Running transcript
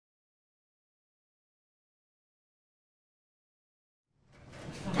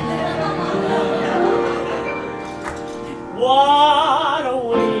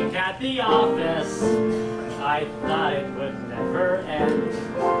the office. I thought it would never end.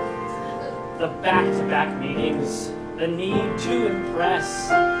 The back-to-back meetings, the need to impress.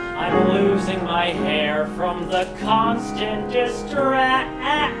 I'm losing my hair from the constant distress.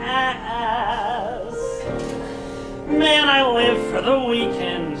 Man, I live for the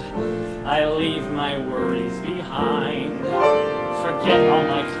weekend. I leave my worries behind. Forget all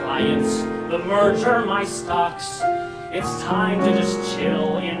my clients, the merger, my stocks. It's time to just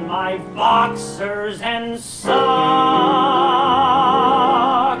chill in my boxers and socks.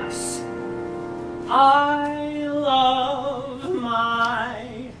 I love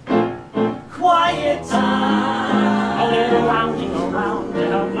my quiet time. A little lounging around to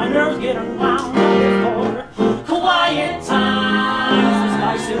help my nerves get unwound. For quiet times, with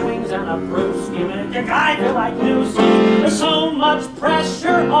spicy wings and a brewski. When you guy feel like Newski, there's so much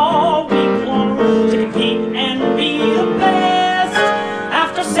pressure all week long to compete and be the best.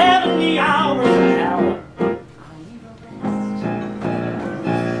 After 70 hours of hell, I need a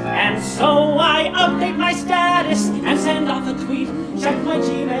rest. And so I update my status and send off a tweet, check my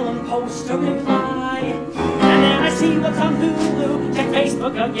Gmail and post a reply. And then I see what's on Hulu, check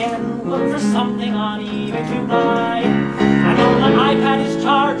Facebook again, look for something on eBay to buy. I know my iPad is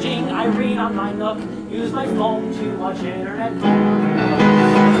charging, I read on my Nook, use my phone to watch internet porn.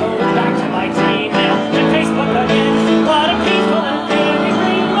 So back to my Gmail, check Facebook again, what a peaceful and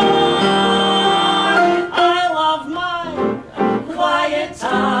very morn. I love my quiet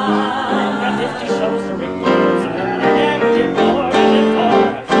time. Got 50 shows to record, and I never did more than before.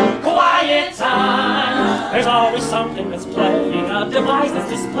 Quiet time. There's always something that's playing, a device that's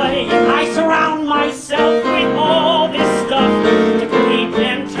displaying. I surround myself with all this stuff to keep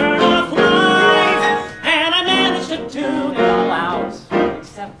and turn off life, and I manage to tune it all out,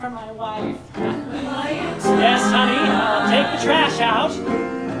 except for my wife. Yes, honey, I'll take the trash out,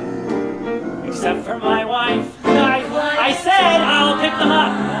 except for my wife. I said I'll pick them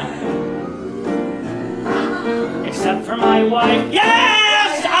up, except for my wife.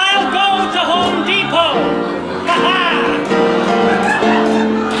 Yes, I'll go to Home Depot.